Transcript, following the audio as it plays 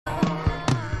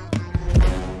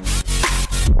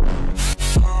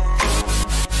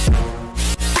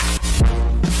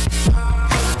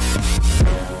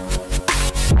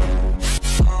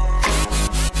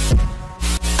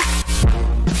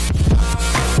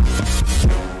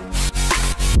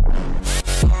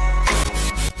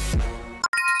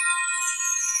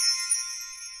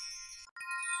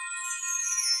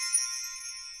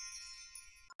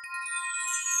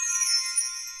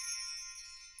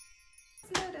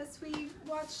Yes, we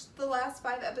watched the last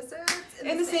 5 episodes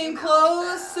in the same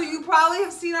clothes, so you probably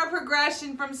have seen our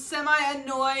progression from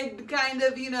semi-annoyed, kind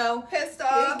of, you know, pissed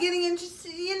off, getting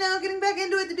back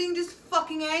into it to being just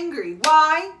fucking angry.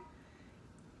 Why?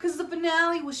 Because the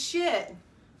finale was shit.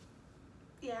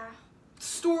 Yeah.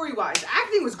 Story-wise,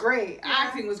 acting was great. Yeah.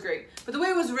 Acting was great, but the way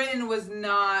it was written was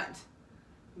not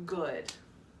good.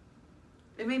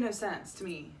 It made no sense to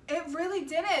me. It really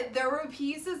didn't. There were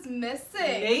pieces missing.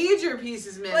 Major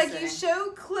pieces missing. Like, you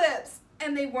showed clips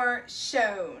and they weren't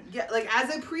shown. Yeah, like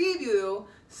as a preview,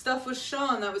 stuff was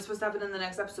shown that was supposed to happen in the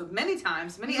next episode many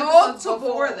times. Many episodes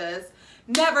before this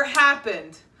never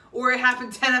happened. Or it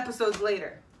happened 10 episodes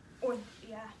later. Or,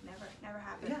 yeah, never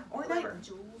happened. Yeah, or like never.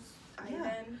 Jules, Yeah.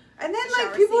 Ivan. And then,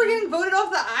 like, people were getting voted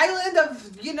off the island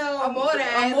of, you know, Amore.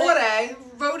 Like,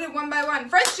 voted one by one.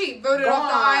 Frenchie voted off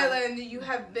the island. You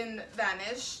have been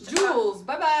vanished. Jules,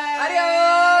 bye-bye.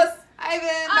 Adios.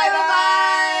 Ivan,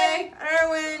 bye-bye.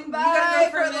 Erwin, Bye. you gotta go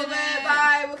for a little minute. bit.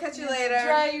 Bye. We'll catch you later.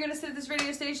 DREI, you're gonna sit at this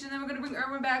radio station, and then we're gonna bring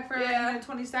Erwin back for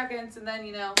 20 seconds, and then,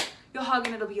 you know, you'll hug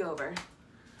and it'll be over.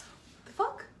 What the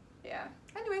fuck? Yeah.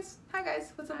 Anyways, hi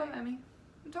guys. What's up, I'm Emmy.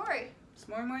 I'm Tori. It's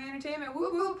more and more entertainment.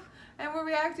 Whoop whoop. And we're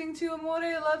reacting to Amore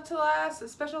Love to Last, a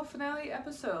special finale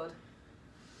episode.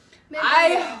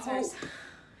 I hope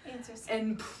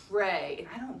and pray. And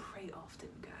I don't pray often,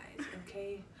 guys,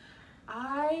 okay?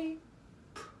 I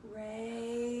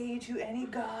pray to any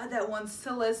God that wants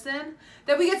to listen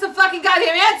that we get some fucking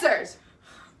goddamn answers.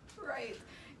 Right.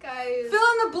 Guys.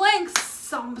 Fill in the blanks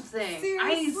something. Seriously.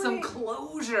 I need some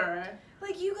closure.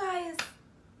 Like, you guys.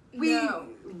 We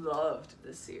loved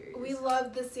this series. We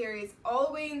loved the series all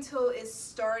the way until it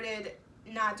started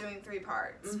not doing 3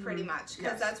 parts, pretty much.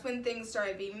 Because that's when things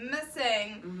started being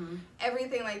missing.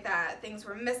 Everything like that. Things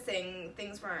were missing.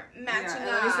 Things weren't matching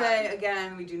up. Let me say,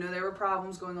 again, we do know there were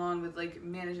problems going on with, like,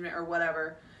 management or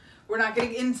whatever. We're not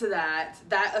getting into that.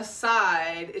 That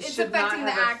aside, it should not have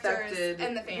affected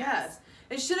and the fans. Yes.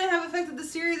 It shouldn't have affected the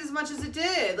series as much as it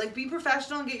did. Like, be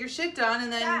professional and get your shit done,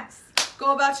 and then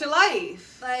go about your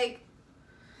life. Like,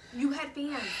 you had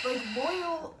fans. Like,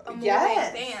 loyal Amore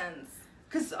fans.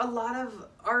 Because a lot of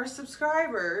our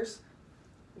subscribers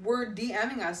were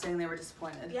DMing us saying they were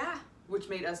disappointed. Yeah. Which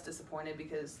made us disappointed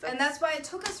because... And that's why it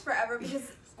took us forever,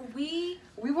 because we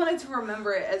wanted to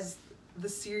remember it as the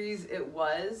series it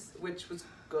was, which was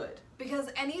good. Because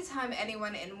anytime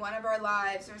anyone in one of our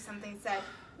lives or something said,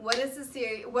 what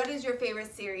is your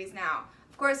favorite series now?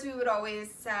 Of course, we would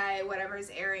always say whatever's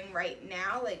airing right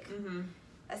now. Like,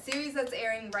 a series that's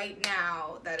airing right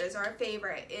now that is our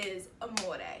favorite is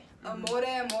Amore. Amore,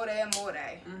 Amore, Amore.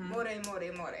 Amore, Amore,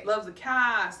 Amore. Love the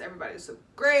cast. Everybody was so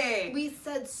great. We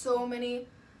said so many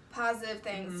positive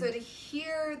things. So to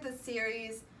hear the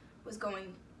series was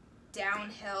going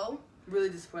downhill really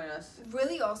disappointed us.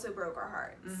 Really also broke our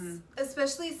hearts.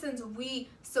 Especially since we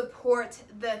support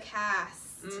the cast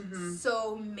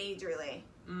so majorly.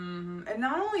 And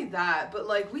not only that, but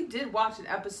like we did watch an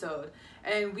episode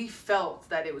and we felt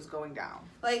that it was going down.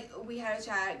 Like we had a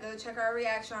chat, go check our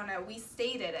reaction on it. We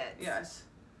stated it. Yes.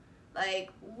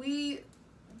 Like we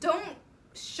don't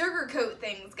sugarcoat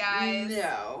things, guys.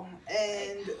 No.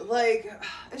 And like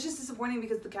it's just disappointing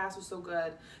because the cast was so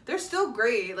good. They're still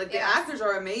great. Like the actors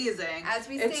are amazing. As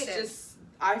we stated. It's just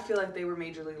I feel like they were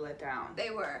majorly let down. They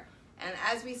were. And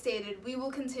as we stated, we will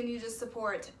continue to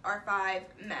support our 5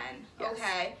 men. Yes.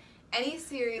 Okay? Any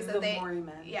series that they men.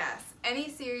 Yes. Any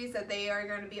series that they are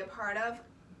going to be a part of,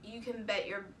 you can bet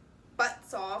your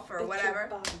butts off or whatever. Your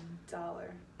bottom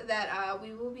dollar. That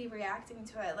we will be reacting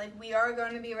to it. Like we are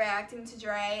going to be reacting to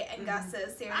DREI and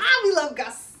Gus's series. We love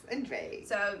Gus and DREI.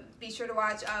 So be sure to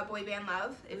watch Boy Band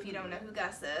Love if you don't know who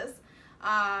Gus is.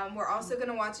 We're also going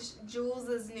to watch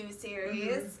Jules' new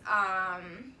series.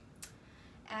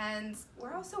 And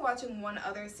we're also watching one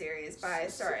other series by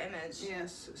Star Image.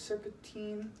 Yes,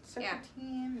 Serpentine.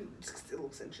 Serpentine. It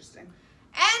looks interesting.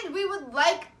 And we would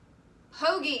like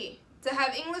Hoagie to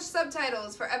have English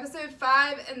subtitles for episode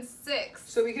 5 and 6.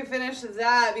 So we can finish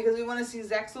that because we want to see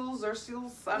Zexels or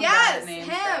Seals. Yes, him.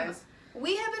 Guys.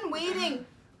 We have been waiting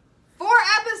 4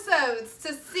 episodes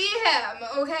to see him,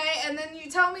 okay? And then you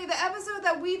tell me the episode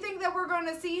that we think that we're going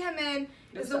to see him in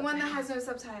is the one that has no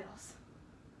subtitles.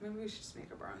 Maybe we should just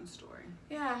make up our own story.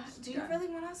 Yeah. Do you really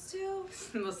want us to?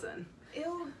 Listen.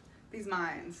 Ew. These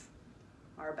minds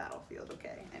are a battlefield,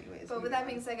 okay? Anyways. But with that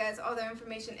being said, guys, all their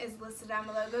information is listed down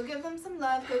below. Go give them some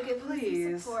love. Go give them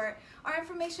some support. Our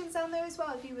information's down there as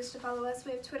well. If you wish to follow us,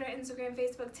 we have Twitter, Instagram,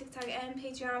 Facebook, TikTok, and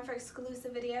Patreon for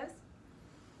exclusive videos.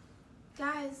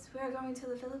 Guys, we are going to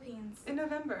the Philippines. In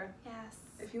November. Yes.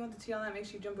 If you want the tea on that, make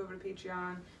sure you jump over to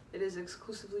Patreon. It is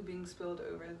exclusively being spilled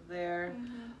over there.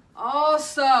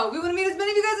 Also, we want to meet as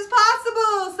many of you guys as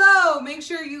possible. So make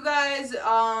sure you guys,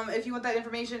 if you want that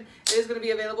information, it is going to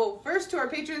be available first to our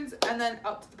patrons and then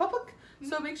out to the public.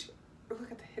 So make sure. Oh,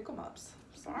 look at the hiccups.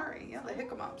 Sorry, yeah, the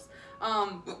hiccups.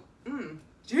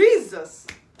 Jesus,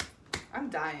 I'm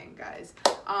dying, guys.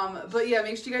 But yeah,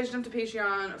 make sure you guys jump to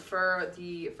Patreon for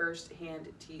the first-hand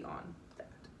tea on that.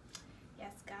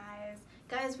 Yes, guys.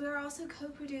 Guys, we are also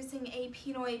co-producing a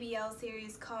Pinot ABL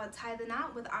series called Tie the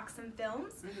Knot with Oxen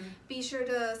Films. Be sure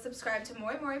to subscribe to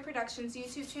More Productions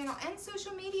YouTube channel and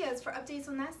social medias for updates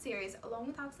on that series, along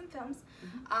with Oxen Films.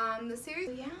 The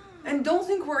series, yeah. And don't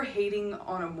think we're hating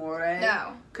on Amore.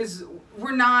 No. Because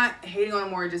we're not hating on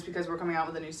Amore just because we're coming out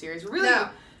with a new series. Really, no.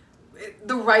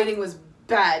 The writing was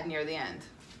bad near the end.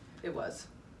 It was.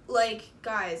 Like,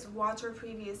 guys, watch our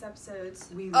previous episodes.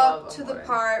 We love up to the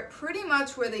part pretty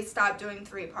much where they stopped doing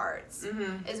 3 parts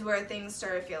is where things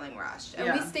started feeling rushed.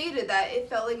 And we stated that it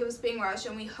felt like it was being rushed,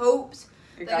 and we hoped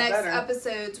the next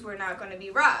episodes were not going to be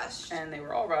rushed. And they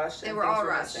were all rushed. They were all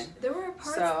rushed. There were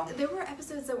parts. There were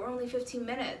episodes that were only 15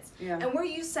 minutes. Yeah. And we're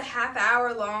used to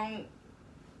half-hour long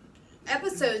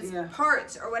episodes,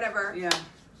 parts or whatever. Yeah.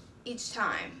 Each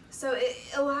time. So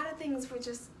a lot of things were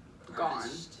just gone.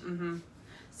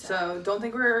 So don't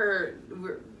think we're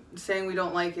saying we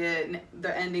don't like it,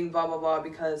 the ending, blah, blah, blah,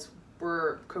 because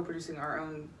we're co-producing our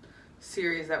own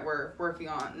series that we're working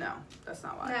on. No, that's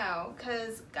not why. No,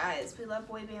 because, guys, we love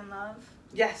Boy Band Love.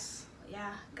 Yes.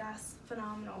 Yeah, guys,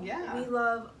 phenomenal. Yeah. We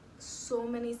love so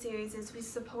many series. We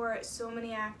support so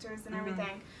many actors and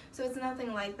everything. So it's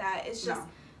nothing like that. It's just,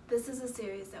 this is a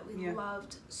series that we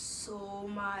loved so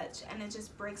much, and it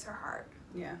just breaks our heart.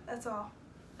 Yeah. That's all.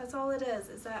 That's all it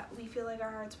is that we feel like our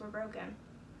hearts were broken.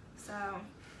 So.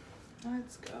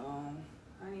 Let's go.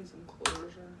 I need some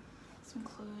closure. Some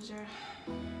closure.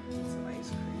 Some ice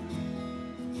cream.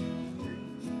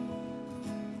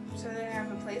 So they're gonna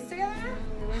have a place together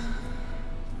now?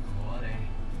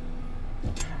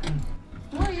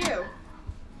 Who are you?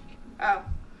 Oh.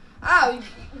 Oh,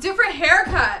 different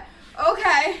haircut.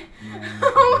 Okay.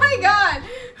 Oh my god.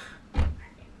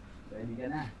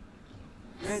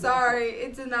 Sorry,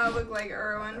 it did not look like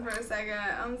Erwin for a second.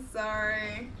 I'm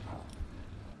sorry.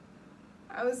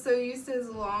 I was so used to his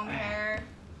long hair.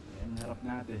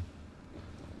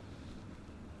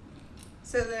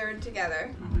 So they're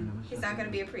together. He's not going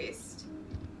to be a priest.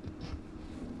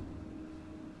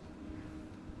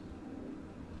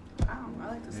 I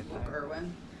like this look,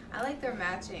 Erwin. I like their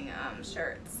matching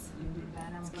shirts.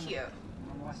 It's cute.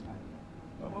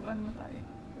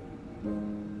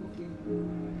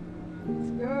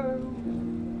 Let's go.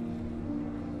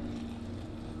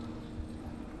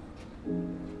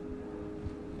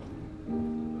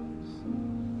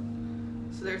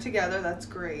 So they're together. That's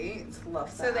great. Love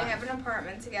that. So they have an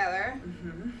apartment together.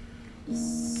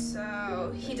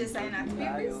 So he decided not to be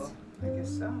a priest? I guess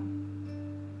so.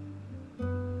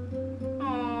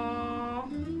 Aww.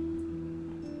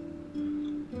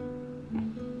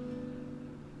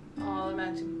 Oh, the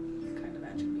kind of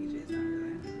matching BJ's not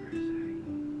really.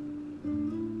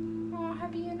 Oh,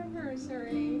 happy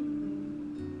anniversary.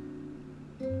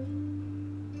 I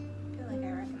feel like I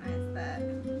recognize that.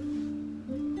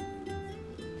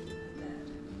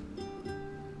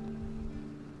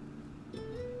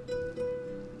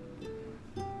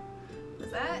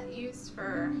 Was that used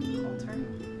for altar?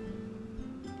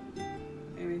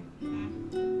 Maybe.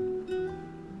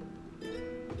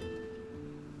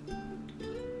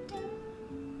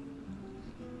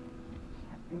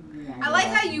 I like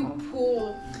how you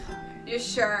pull your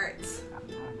shirt. It's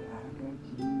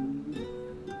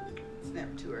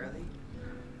never too early.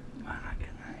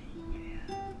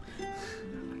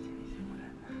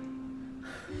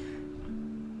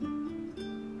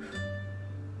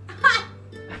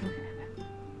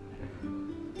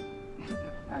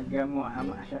 Aga mo,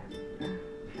 ama siya.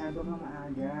 Masyado ka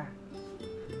maaga.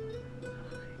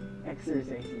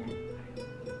 Exercise yan.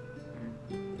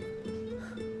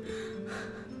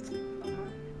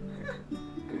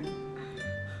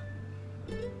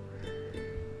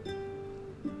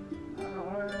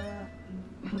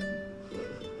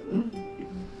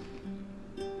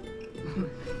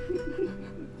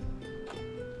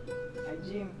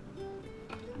 Jim.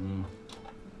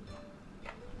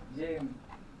 Jim.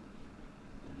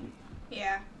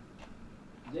 Yeah.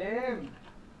 Jim.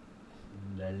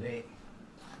 Dali.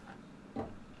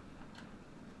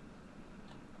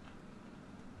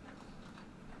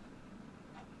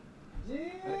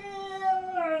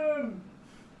 Jim.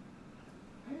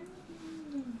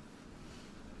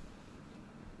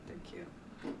 They're cute.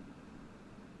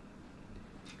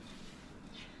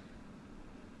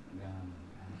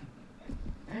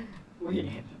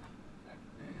 Weird.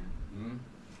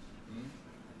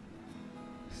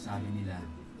 Sabi nila,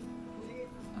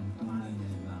 ang tunay na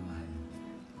nagmamahal,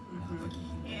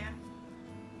 nakapag-ihintay. Yeah.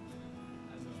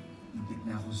 Muntik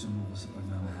na akong sumuko sa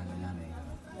pagmamahal na lang eh.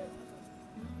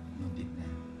 Muntik na.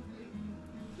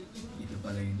 Ito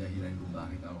pala yung dahilan kung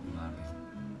bakit ako kumapit.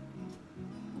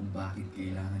 Kung bakit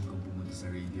kailangan kong pumunta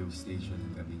sa radio station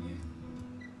ng gabi niya.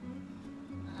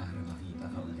 Para makita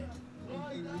ka ulit.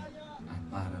 At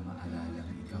para maalala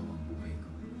na ikaw ang buhay ko.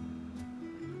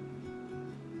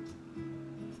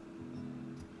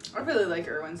 I really like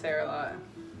Erwin's hair a lot.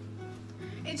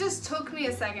 It just took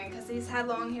me a second because he's had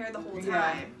long hair the whole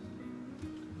Yeah. time.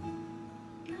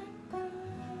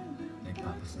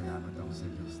 Nagpapasalamat ako sa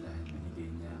Diyos dahil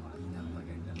binigay niya ang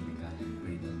pinakamagandang regalong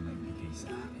pwedeng maibigay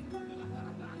sa akin.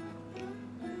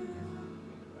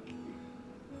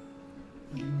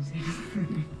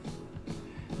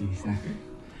 Linis na.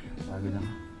 Bago na.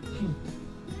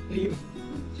 Ayun.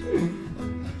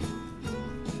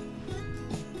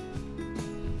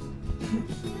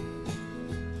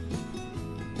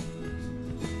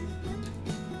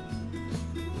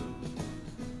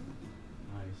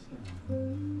 Ayos na.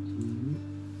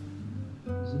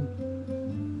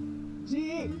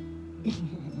 Zeke!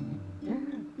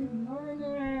 Good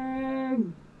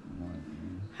morning!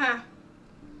 Huh.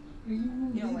 You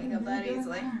don't wake up that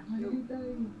easily.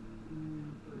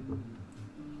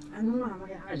 Ano nga,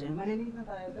 mag-aasya? Malilate na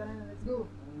tayo. Tara na, let's go.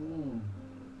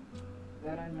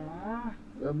 Tara na.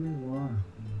 Sabi mo.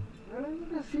 Tara na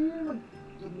kasi.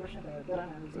 Mag-brush na tayo. Tara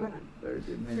na, let's go na.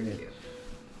 30 minutes.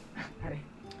 Are.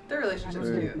 Their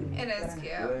relationship's cute. It is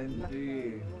cute.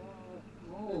 20.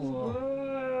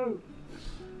 Whoa!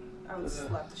 I would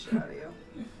slap the shit out of you.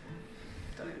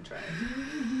 Don't even try it.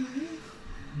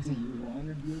 Do you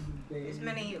want to do the There's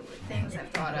many things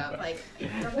I've thought of, like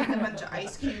dumping a bunch of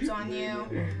ice cubes on you,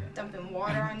 dumping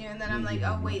water on you, and then I'm like,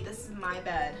 oh wait, this is my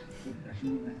bed.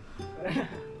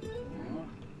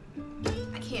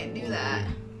 I can't do that.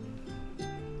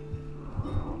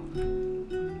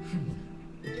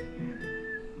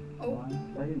 Oh.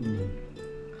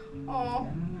 Oh.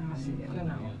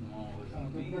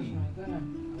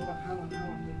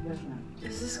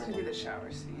 Is this gonna be the shower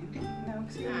scene? No,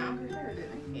 because you No. have longer hair,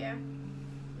 didn't you? Yeah.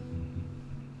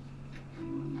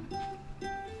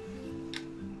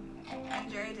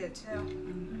 Jerry did too.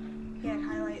 He had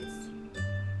highlights.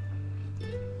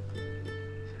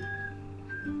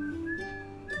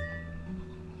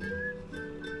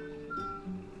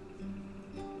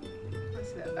 I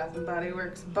see that Bath and Body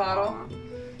Works bottle.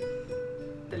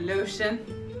 The lotion.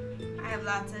 I have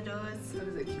lots of those. What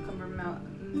is it? Cucumber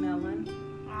melon.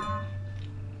 Aw.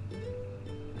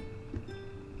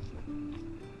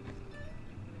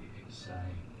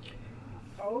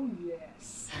 Oh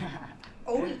yes!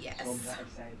 Oh yes. Sobrang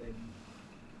excited.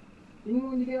 Tingin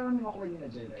mo hindi kaya kami awkward nila,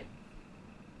 Jedi?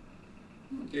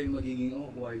 Kayo magiging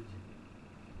awkward.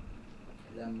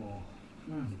 Alam mo,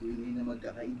 tuloy na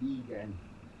magkakaibigan.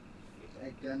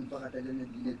 Kahit gaano pa katagal na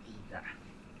di nagkita.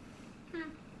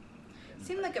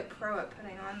 Seemed like a pro at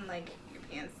putting on like your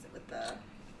pants with the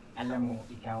Alam mo,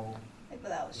 ikaw, like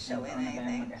without showing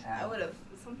anything. I would have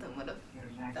something would have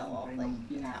fell off like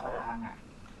the towel.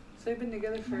 So they've been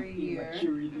together for a year.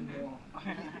 Maturity mo.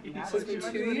 So it's been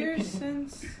 2 years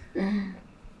since.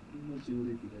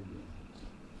 Maturity ka din.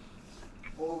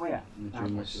 Oo kaya.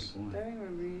 Tapos, Very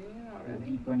reunion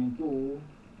already. hindi pa nito.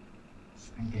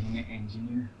 Ang galing na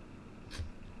engineer.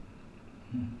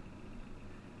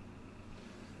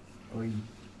 Uy.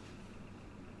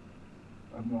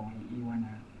 Huwag mo akong iiwan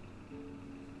ha.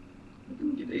 ba't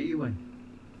mo kita iiwan?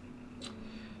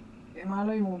 Eh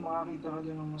malay mo, makakita ka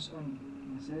doon ng mas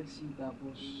mas sexy,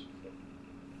 tapos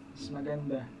mas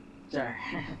maganda. Char.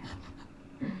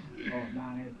 Oh,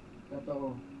 bakit?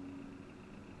 Totoo.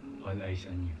 All eyes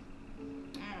on you.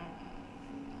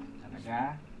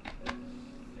 Talaga?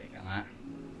 Teka nga.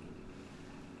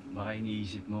 Baka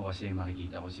iniisip mo kasi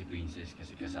makikita ko si Princess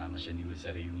kasi kasama siya ni Will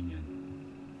sa reunion.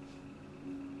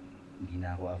 Hindi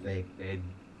na ako affected.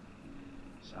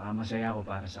 Saka masaya ako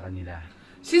para sa kanila.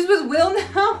 She's with Will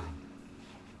now?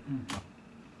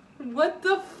 What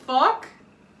the fuck?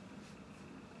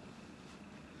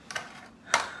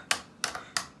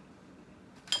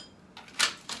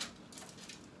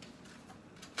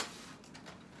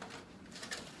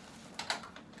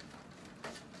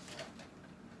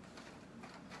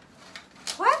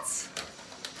 What?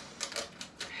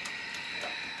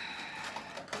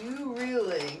 You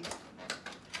really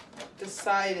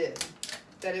decided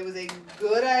that it was a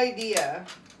good idea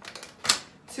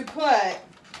to put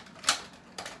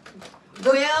the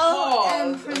Will cause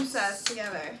and of Princess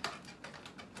together.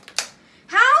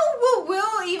 How will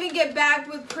Will even get back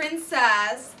fact with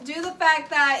Princess, due to the fact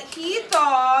that he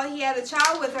thought he had a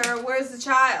child with her, where's the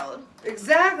child?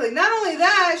 Exactly. Not only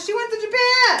that, she went to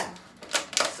Japan.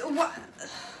 So what?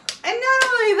 And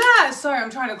not only that, sorry, I'm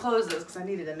trying to close this because I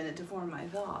needed a minute to form my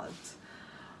thoughts.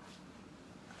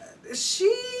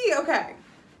 Okay.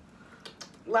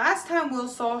 Last time Will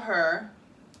saw her,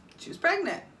 she was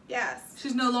pregnant. Yes.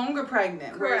 She's no longer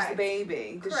pregnant. Correct. Where's the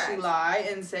baby? Did Correct. she lie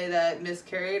and say that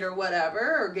miscarried or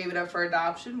whatever, or gave it up for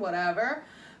adoption, whatever?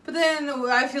 But then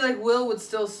I feel like Will would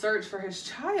still search for his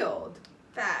child.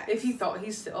 Facts. If he thought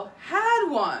he still had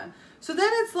one. So then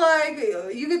it's like,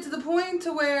 you get to the point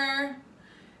to where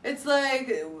it's like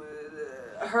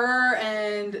her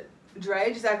and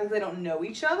DREI just act like they don't know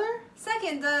each other.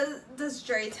 Second, does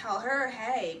DREI tell her,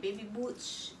 hey, baby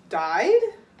Butch died?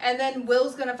 And then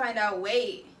Will's gonna find out,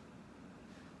 wait,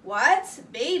 what?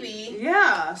 Baby?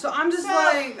 Yeah, so I'm just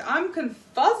like, I'm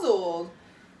confuzzled.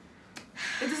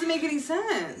 It doesn't make any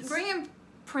sense. Bringing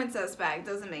Princess back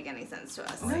doesn't make any sense to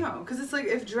us. No, because it's like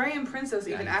if DREI and Princess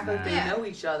even act like they know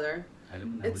each other,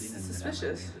 it's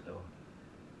suspicious.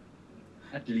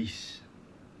 At least,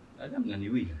 alam na ni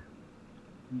Will.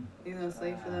 Even though it's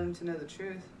late for them to know the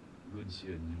truth. Goods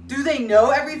yun. Do they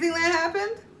know everything that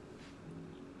happened?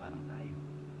 Parang tayo.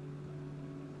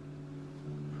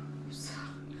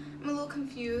 I'm a little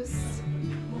confused.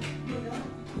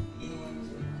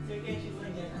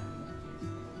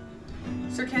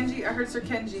 Sir Kenji? I heard Sir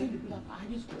Kenji.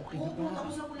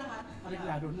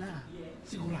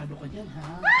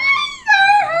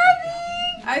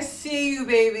 I see you,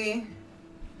 baby.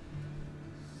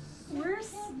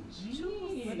 Where's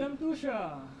Madam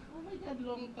Tusha. Oh my God,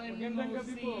 long time no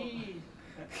see.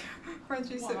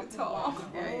 Frenchie's so tall?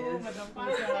 Yeah, he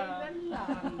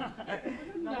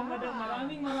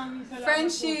is.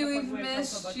 Frenchie, we've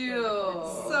missed you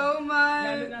so much.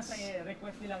 Lalo na sa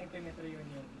request nilang internet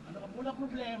reunion. Ano ka mula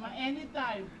problema?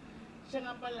 Anytime. Siya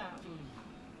nga pala.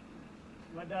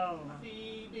 Madam.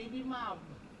 Si Baby Mab.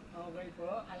 Okay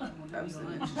po. Alam mo na. That was an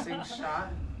interesting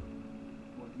shot.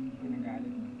 Hindi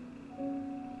ginagalit mo.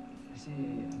 Kasi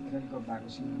ang tagal ko bago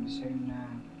sinabi sa'yo na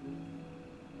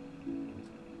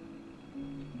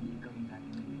hindi ikaw yung dati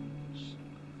ng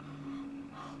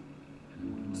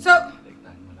So,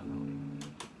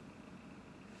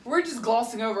 we're just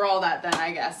glossing over all that then,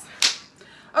 I guess.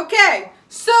 Okay,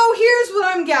 so here's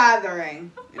what I'm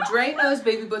gathering. DREI knows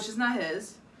Baby Butch is not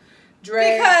his.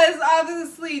 DREI, Because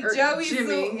obviously Joey's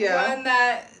Jimmy, the one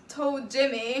that told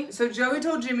Jimmy. So Joey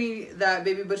told Jimmy that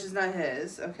Baby Butch is not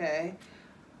his, okay?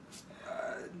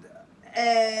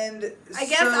 And I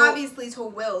guess obviously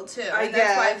told Will too. And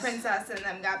that's why guess. Princess and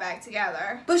them got back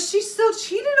together. But she still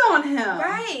cheated on him.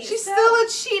 Right, She's so- still a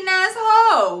cheating ass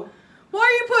hoe. Why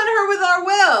are you putting her with our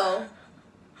Will?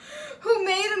 Who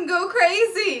made him go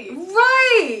crazy?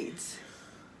 Right.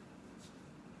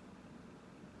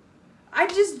 I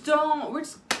just don't.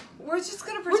 We're just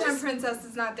gonna pretend Princess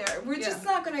is not there. We're just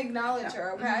not gonna acknowledge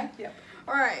her, okay? Yep.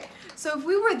 All right. So if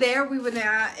we were there, we would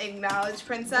not acknowledge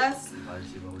Princess.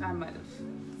 I might have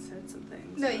said some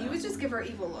things. No, you would just give her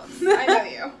evil looks. I know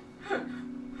you.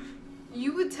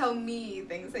 You would tell me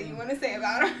things that you want to say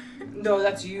about her. No,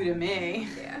 that's you to me.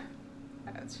 Yeah,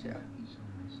 that's true.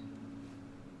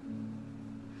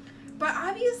 But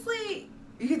obviously,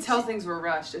 You could tell things were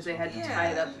rushed if they had to tie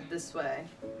it up this way.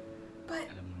 but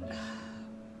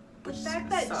the fact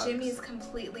that sucks. Jimmy's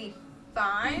completely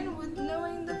fine with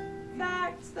knowing the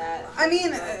fact that I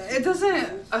mean, it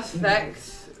doesn't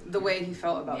affect the way he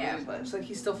felt about Yeah. Baby Butch. Like,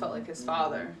 he still felt like his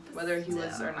father, whether he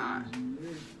was or not.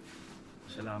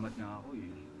 Salamat nga ako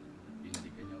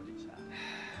binalikan niya ulit sa akin.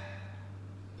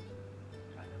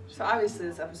 So obviously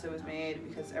this episode was made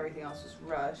because everything else was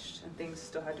rushed and things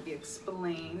still had to be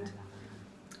explained.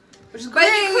 Which is But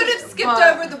great. you could have skipped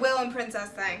but- over the Will and Princess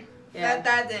thing. Yeah.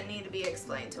 That didn't need to be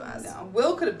explained to us. No,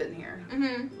 Will could have been here.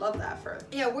 Mhm. Love that for.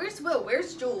 Yeah, where's Will?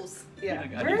 Where's Jules? Yeah.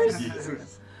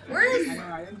 Where's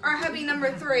our hubby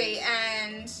number 3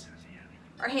 and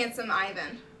our handsome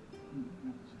Ivan?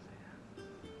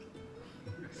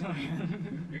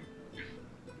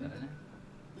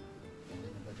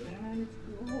 Tara na.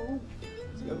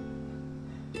 Let's go.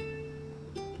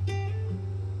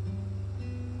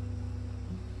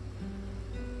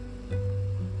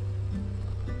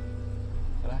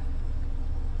 Tara.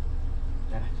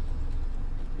 Tara.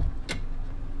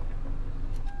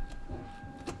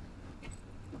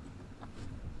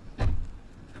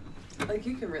 Like,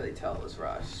 you can really tell it was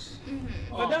rushed.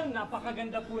 Madam,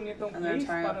 napakaganda po nitong And they're place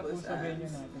tying para up po loose sa venue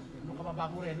ends. natin.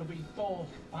 makapapagong renovate ito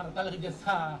para talaga dyan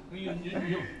sa reunion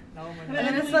nyo. And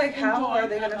then it's like, how are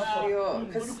they gonna feel?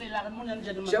 Because Kailangan mo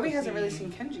nandiyan naman Joey hasn't really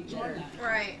seen Kenji either.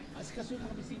 Right. Kasi yung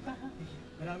mga bisita ha.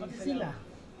 Maraming sila.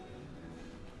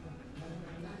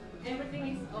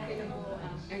 Everything is okay na po.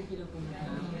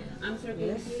 I'm Sir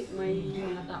Kenji, may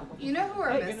mga tao po. You know who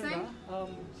we're missing?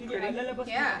 lalabas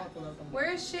Yeah. Where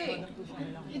is she?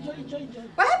 Enjoy.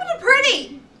 What happened to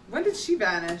Pretty? When did she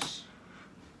vanish?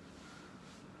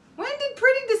 When did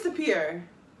Pretty disappear?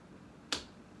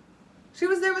 She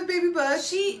was there with Baby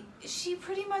Bush. She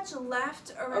pretty much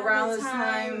left Around around the this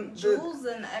time time, Jules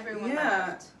and everyone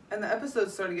left. And the episode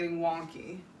started getting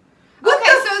wonky.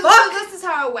 Okay, so fuck? this is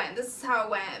how it went. This is how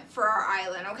it went for our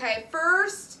island. Okay,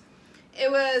 first it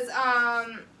was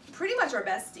pretty much our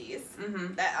besties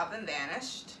that up and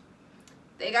vanished.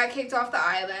 They got kicked off the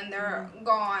island. They're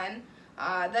gone.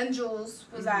 Then Jules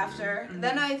was after.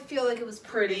 Then I feel like it was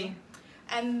Pretty.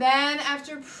 And then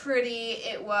after Pretty,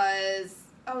 it was...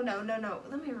 Oh, no.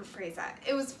 Let me rephrase that.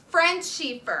 It was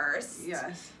Frenchie first.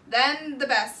 Yes. Then the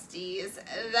besties.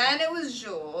 Then it was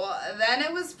Jewel. Then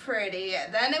it was Pretty.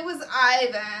 Then it was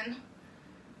Ivan.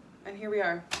 And here we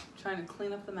are, trying to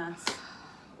clean up the mess.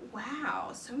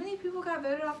 Wow, so many people got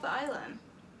voted off the island.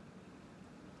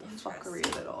 The fuckery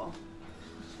of it all.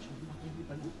 Hindi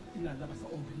pa ilalabas sa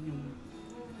oven yung...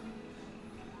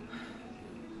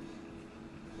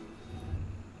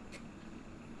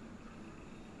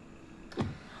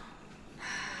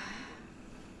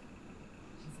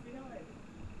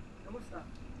 Kamusta?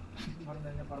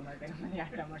 Parang may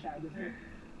nangyari masyado.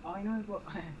 Okay naman po.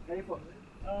 Kayo po.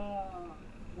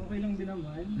 Okay lang din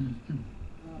naman.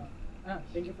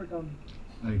 Thank you for coming.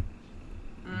 Ay.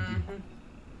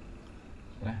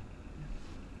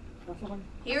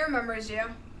 He remembers you.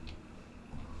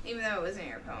 Even though it wasn't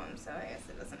your poem, so I guess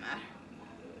it doesn't matter.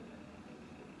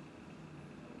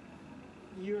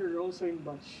 You're also in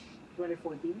batch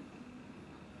 2014?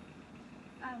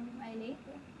 I late.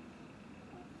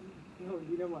 No,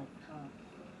 hindi naman.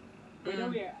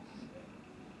 Anyway,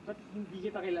 ba't hindi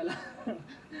kita kilala?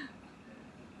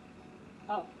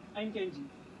 I'm Kenji.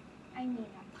 I'm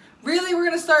Nina. Really? We're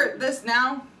gonna start this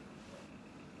now?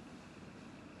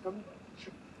 I'm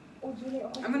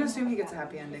gonna assume he gets a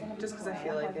happy ending, just because I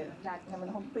feel like it.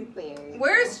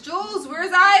 Where's Jules?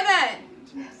 Where's Ivan?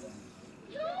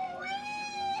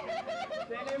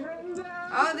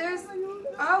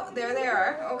 Oh, there they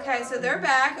are. Okay, so they're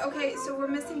back. Okay, so we're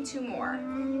missing 2 more.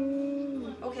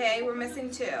 Okay, we're missing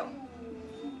 2.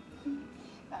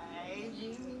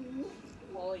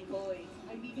 Hoy.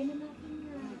 Kaibigan na natin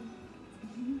yan.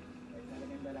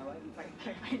 Talagang dalawa, hindi pa rin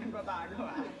tayo nagbabago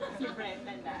Si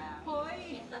Brenda na.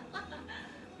 Hoy!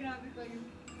 Grabe ko yun.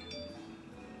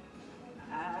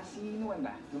 Si Nuwan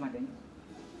ba? Dumating?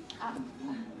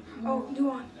 Oh,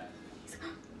 Duan.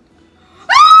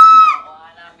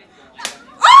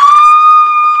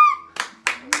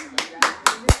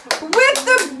 With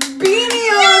the beanie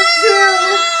on too!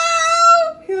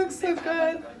 He looks so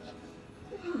good.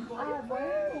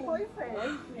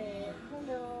 Boyfriend.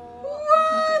 Hello.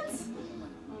 What?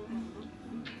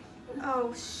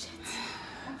 Oh, shit.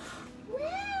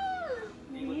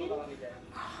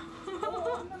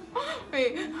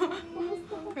 Wait.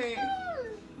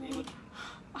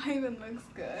 Ivan looks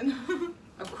good.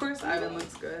 Of course Ivan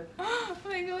looks good.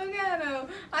 Like, look at him.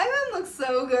 Ivan looks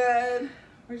so good.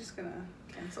 We're just gonna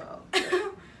cancel out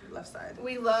the left side.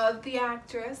 We love the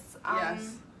actress.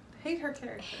 Yes. Hate her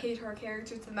character. Hate her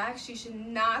character to the max. She should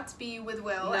not be with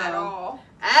Will No. at all.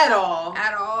 At all.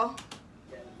 At all.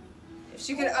 If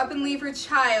she could up and leave her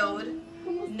child,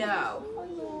 no.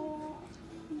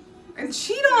 And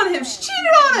cheat on him. She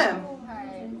cheated on him.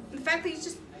 The fact that you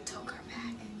just took her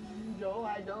back.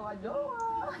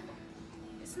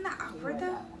 Isn't that awkward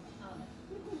though?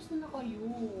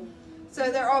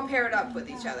 So they're all paired up with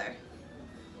each other.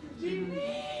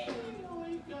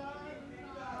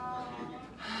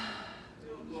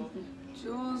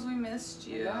 Jules, we missed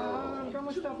you.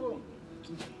 Kamusta po?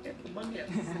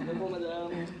 Ano po, madam?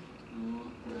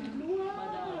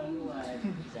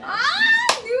 Ah,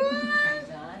 dude!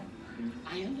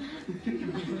 Ayun na.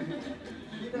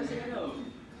 Dito si ano?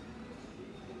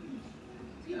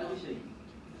 Si ano siya?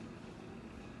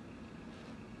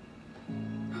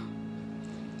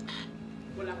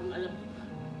 Wala akong alam.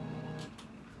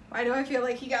 Why do I feel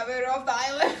like he got voted off the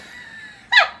island?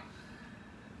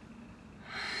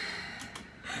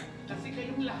 Kasi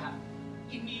kayong lahat,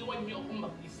 iniwan niyo akong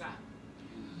mag-isa.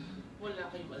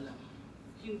 Wala kayong alam.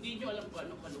 Hindi niyo alam kung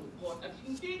ano kalungkot at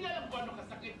hindi niyo alam kung ano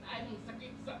kasakit. Ay,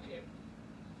 sakit-sakit.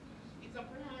 It's a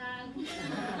prank.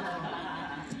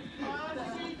 Si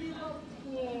baby love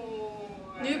po.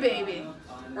 New baby.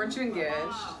 Weren't you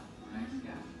engaged?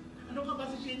 Ano ka ba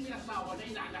sa Shane may asawa na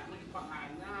inaanak mo yung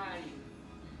panganay?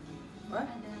 What?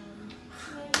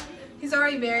 He's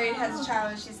already married, has a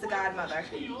child, and she's the godmother.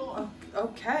 Oh,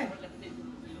 okay.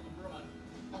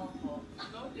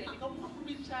 Ikaw mga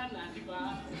probinsyana, di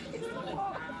ba?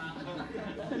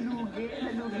 Nalugi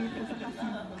ito sa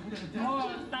kasama.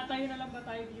 Oo, tatayo na lang ba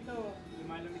tayo dito?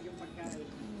 Lumalamig yung pagkain.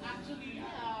 Actually,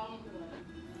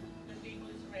 the table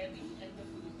is ready and the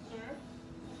food is served.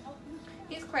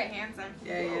 He's quite handsome.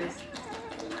 Yeah, he is.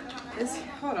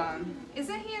 Hold on.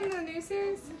 Isn't he in the new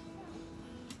series?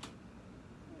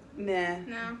 Nah.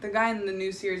 No. The guy in the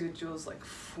new series with Jules, like,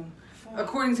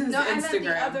 according to his No, I meant Instagram.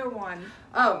 the other one.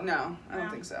 Oh, no. I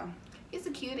don't No. think so. He's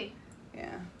a cutie.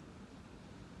 Yeah.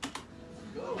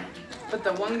 But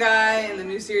the one guy in the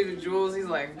new series with Jules, he's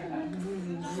like,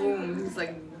 boom, boom. He's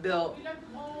like built.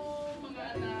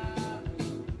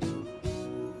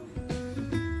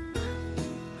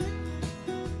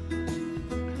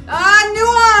 Ah, new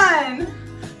one!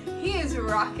 He is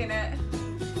rocking it.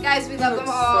 Guys, we love them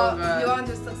Looks all. so good. New one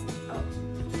just looks. Oh.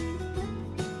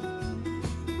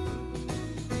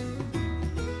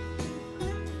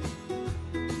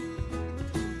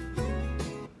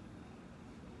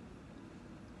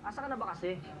 Asa ka na ba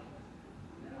kasi?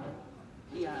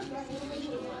 Yeah.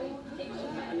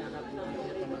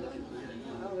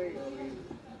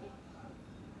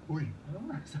 Uy, ano mo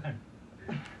nasan?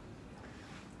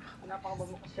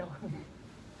 Napakabago kasi ako.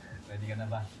 Ready ka na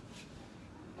ba?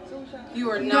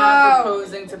 You are No. not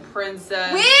proposing to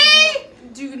Princess. We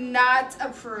do not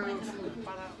approve.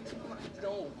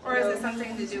 Or is it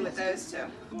something to do with those two?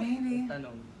 Maybe.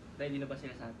 Tanong, ready na ba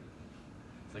sila sa atin?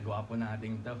 Sa gwapo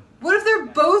nating to. What if they're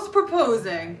both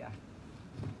proposing?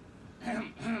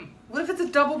 What if it's a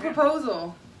double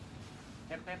proposal?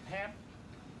 Hep, hep, hep.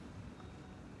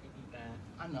 Tita.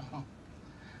 Ano?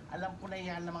 Alam ko na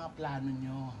yan ang mga plano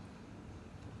nyo.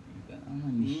 Tita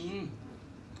naman eh.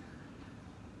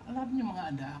 Alam niyo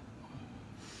mga anak,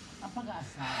 ang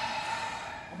pag-asa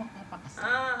o magpapakasal.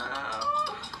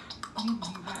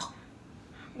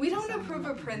 We don't approve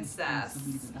of Princess,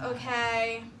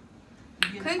 okay?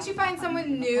 Couldn't you find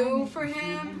someone new for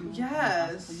him?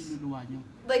 Yes.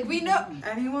 Like, we know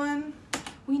Anyone?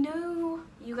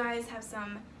 you guys have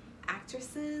some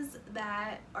actresses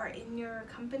that are in your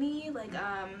company, like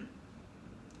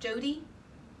JODI,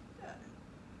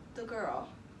 the girl.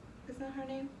 Isn't that her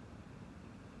name?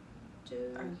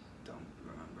 I don't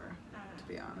remember, to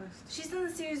be honest. She's in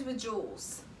the series with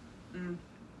Jules. Mm.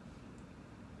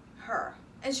 Her.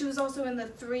 And she was also in the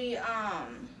three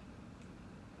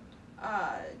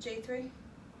J3?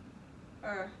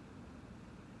 Or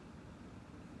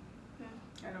no.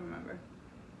 I don't remember.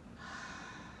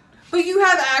 But you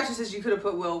have actresses you could have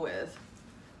put Will with.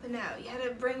 But no, you had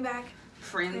to bring back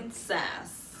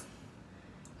Princess.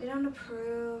 We don't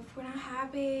approve. We're not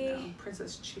happy. No,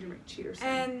 Princess cheater.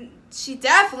 And she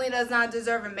definitely does not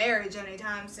deserve a marriage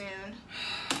anytime soon.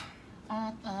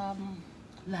 At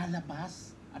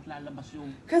lalabas at lalabas yung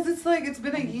Because it's like, it's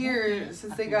been a year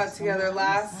since they got together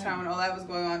last time when all that was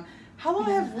going on. How long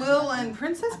have Will and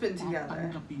Princess been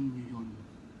together? Tanggapin niyo yun.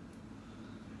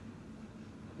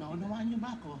 Naunawaan niyo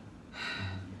ba ako?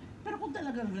 Pero kung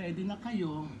talagang ready na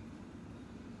kayo,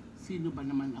 sino ba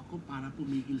naman ako para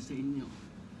pumigil sa inyo?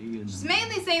 She's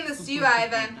mainly saying this to you,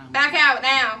 Ivan. Back out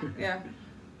now. Yeah.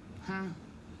 Ha?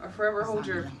 Or forever hold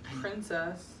your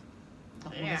princess.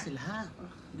 Ako na sila ha?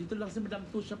 Dito lang si Madam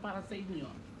Tusha para sa inyo.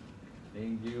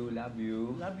 Thank you, love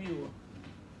you. Love you.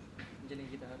 Diyan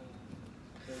yung gitara.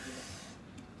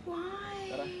 Why?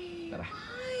 Tara.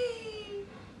 Why?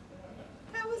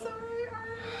 That was our...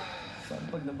 Saan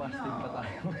pag nabasting pa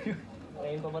tayo?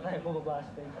 Ngayon pa ba tayo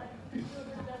pumabasting?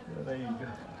 Aray ko.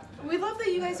 We love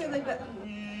that you guys are like,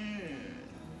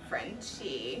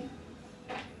 Frenchie.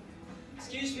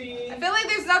 Excuse me! I feel like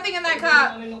there's nothing in that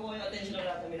cup. Namin nakuha yung attention ng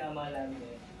lahat na minamahal namin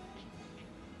eh.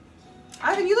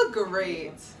 Ivan, you look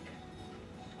great.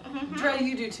 Dre,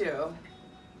 you do too.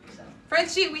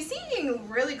 Frenchie, we see you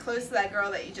really close to that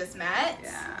girl that you just met.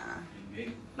 Yeah.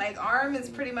 Like, arm is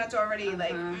pretty much already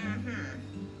like,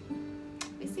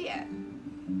 We see it.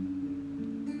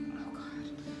 Oh, God.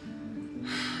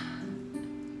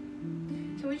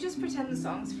 Can we just pretend the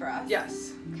song's for us?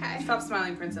 Yes. Okay. Stop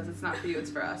smiling, princess. It's not for you,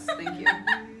 it's for us. Thank you.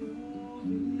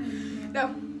 No.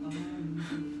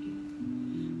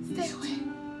 Stay away.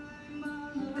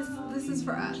 This is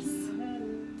for us.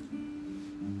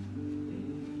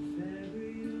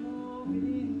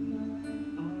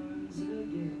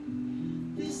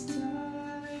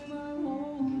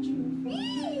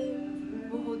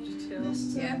 We'll hold you too.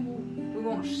 Yeah. We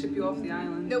won't ship you off the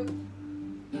island. Nope.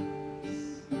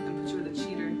 And put you with a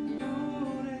cheater.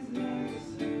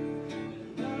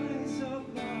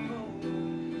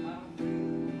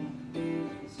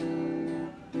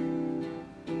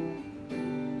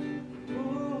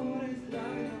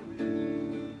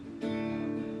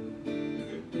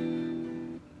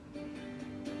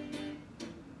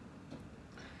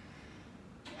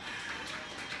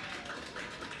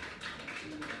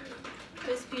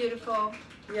 beautiful.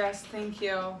 Yes, thank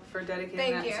you for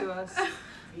dedicating that to us.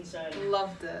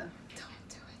 Loved it. Don't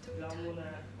do it. Kailangan mo na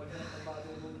paghanap ng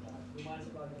bagong ruta, dumaan sa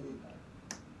bagong ruta.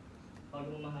 Bago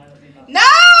mo mahanap yung tao.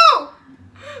 No!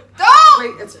 Don't!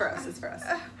 Wait, it's for us. It's for us.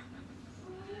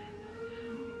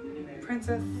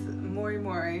 Princess Mori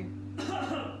Mori.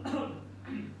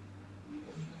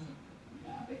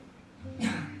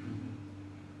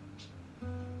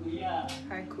 Kuya,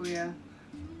 Hi, Kuya.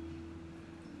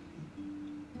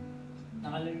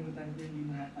 nakalimutan ko hindi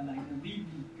nakakalain na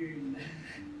baby girl.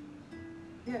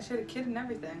 Yeah, she had a kid and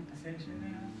everything. Asensya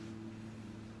na.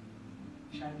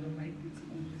 Masyadong mahigpit sa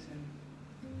paglasan.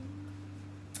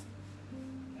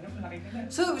 Ano, malaki ka na.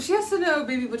 So she has to know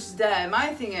Baby Butch is dead.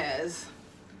 My thing is,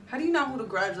 how do you not hold a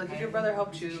grudge? Like, if your brother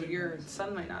helped you, your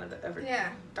son might not have ever Yeah.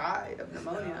 died of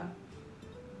pneumonia.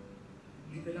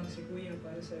 Dito lang si Kuya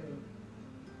para sa'yo.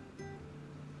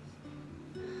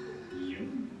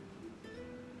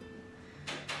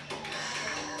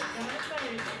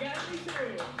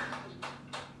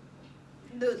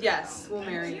 Yes, we'll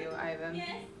marry you, Ivan. Yes,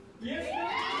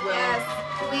 Yes,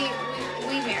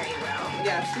 we marry Will.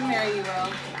 Yes, we marry you,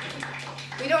 Will.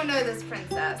 We don't know this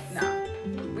princess. No.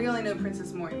 We only know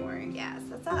Princess Mori Mori. Yes,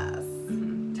 that's us.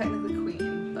 Technically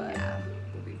queen, but Yeah.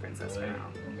 we'll be princess for now.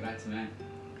 Congrats, man.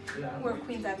 We're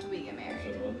queens after we get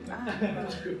married.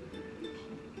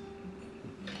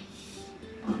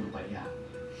 Ano ba yan?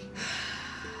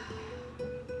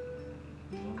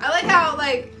 I like how,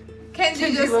 like, Kenji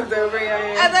She just... looked over,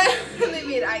 yeah. And then they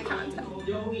made eye contact.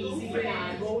 Joey, sige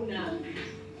na, go na.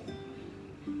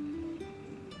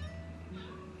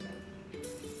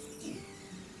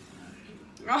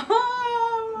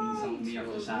 Oh, Umiyak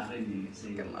ko sa akin eh.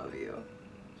 Kasi I love you.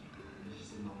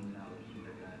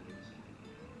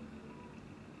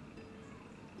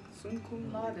 Sum cum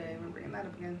laude. We're bringing that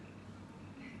up again.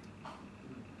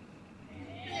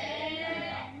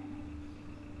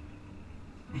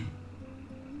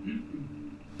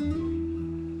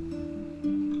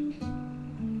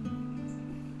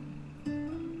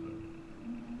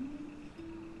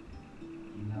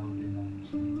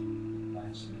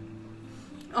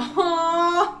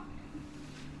 Oh,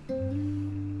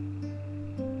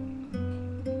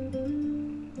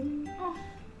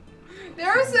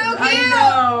 They're so cute! I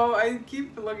know. I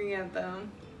keep looking at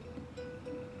them.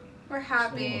 We're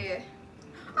happy.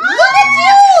 Look at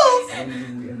Jules!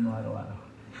 Uwian mo araw-araw.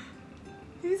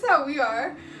 He's how we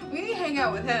are. We need to hang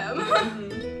out with him.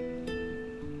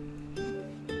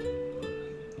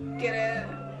 Get it?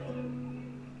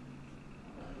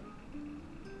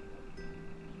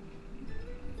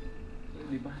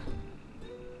 Di ba?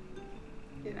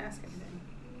 Didn't ask anything.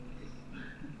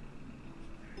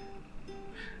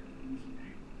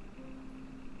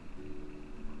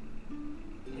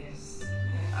 Yes.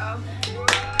 Oh.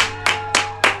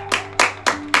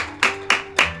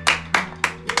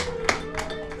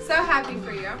 So happy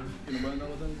for you. Kinabahan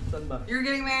ako dun. Saan ba? You're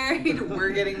getting married.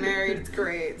 We're getting married. It's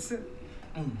great. So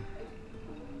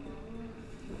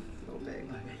big.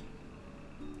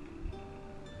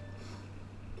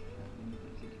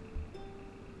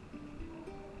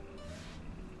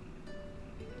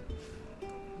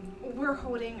 We're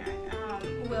holding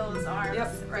Will's arms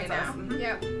right that's now. us. Mhm.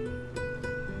 Yep.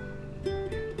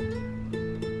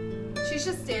 She's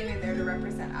just standing there to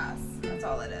represent us. That's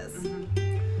all it is.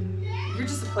 You're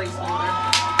just a placeholder.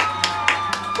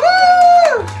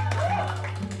 Woo!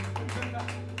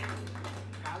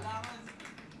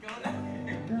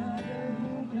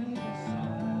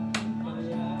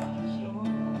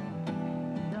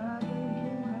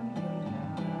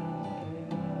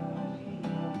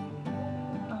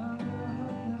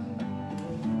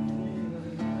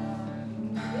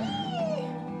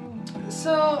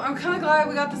 So I'm kind of glad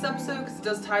we got this episode because it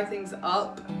does tie things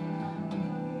up.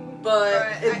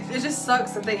 But it just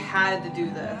sucks that they had to do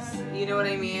this. You know what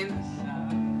I mean?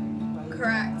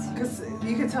 Correct. Because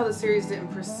you could tell the series didn't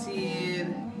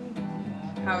proceed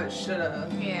how it should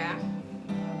have. Yeah.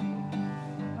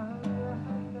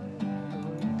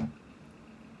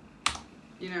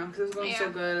 You know, because it was going so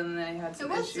good and then they had It some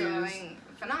was issues. doing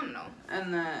phenomenal.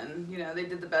 And then, you know, they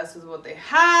did the best with what they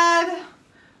had.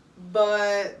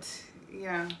 But,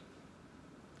 yeah.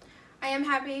 I am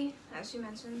happy, as you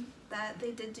mentioned, that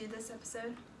they did do this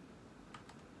episode.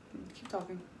 Keep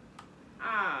talking.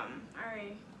 I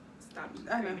already stopped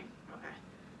I know. screaming.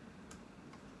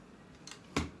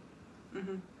 Okay.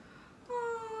 Mm-hmm.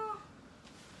 Oh,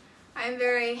 I'm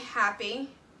very happy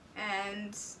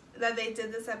and that they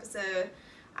did this episode.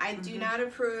 I do not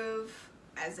approve,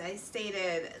 as I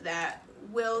stated, that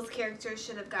Will's character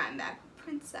should have gotten back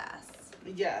Princess.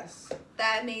 Yes.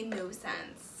 That made no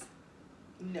sense.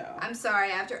 No. I'm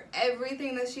sorry. After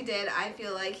everything that she did, I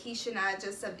feel like he should not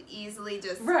just have easily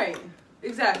just... Right.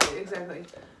 Exactly.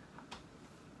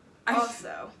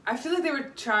 Also. I feel like they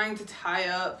were trying to tie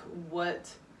up what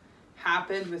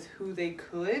happened with who they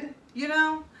could, you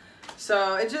know?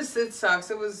 So it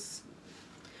sucks. It was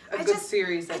a good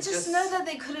series. I just know that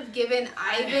they could have given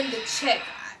Ivan the chick.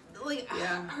 Like,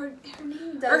 her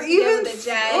name does or even begin with a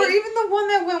J. Or even the one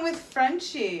that went with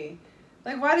Frenchie.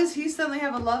 Like, why does he suddenly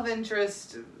have a love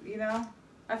interest, you know?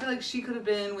 I feel like she could have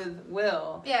been with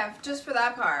Will. Yeah, just for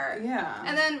that part. Yeah.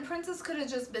 And then Princess could have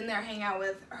just been there hanging out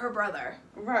with her brother.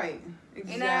 Right.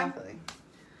 Exactly. You know?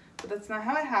 But that's not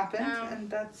how it happened, No. and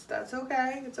that's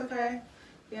okay. It's okay.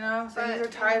 You know, things are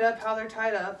tied up how they're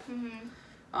tied up.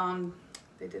 Mm-hmm.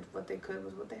 They did what they could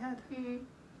with what they had. Mm-hmm.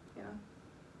 You know.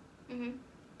 Mm-hmm.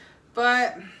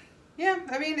 But yeah,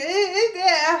 I mean,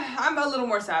 I'm a little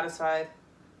more satisfied,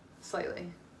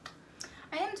 slightly.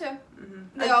 I am too.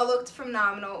 Mm-hmm. They all looked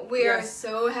phenomenal. We are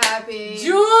so happy.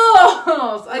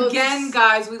 Jules! Again,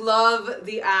 guys, we love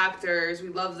the actors. We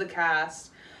love the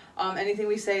cast. Anything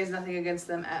we say is nothing against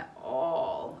them at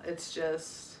all. It's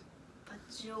just... But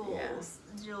Jules.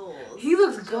 He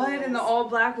looks good in the all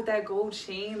black with that gold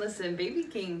chain. Listen, Baby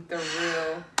King, the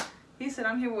real. He said,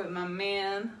 I'm here with my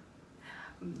man.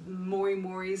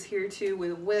 Maury's here too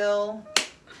with Will.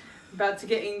 About to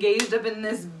get engaged up in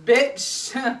this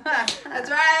bitch. That's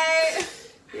right.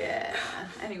 Yeah.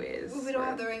 Anyways. We don't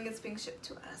have the ring. It's being shipped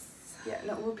to us. Yeah,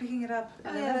 no, we're picking it up.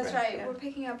 Oh yeah, that's right. Yeah. We're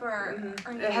picking up our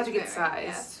engagement. It had to get ring, sized.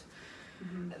 yes.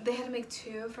 They had to make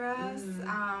 2 for us.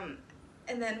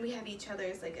 And then we have each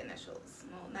other's like initials.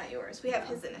 Well, not yours. We have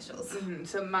his initials.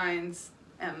 So mine's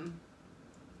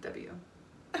M.W.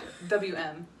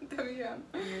 W.M. W.M.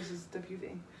 And yours is W.V.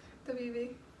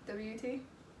 W.V. W.T.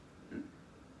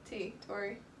 T.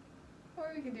 Tori.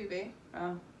 Or we could do V.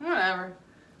 Oh, whatever.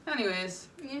 Anyways.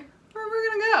 Yeah. Where we're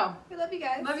gonna go. We love you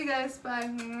guys. Love you guys. Bye.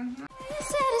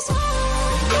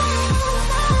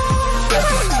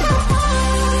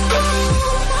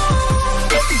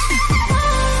 Satisfied.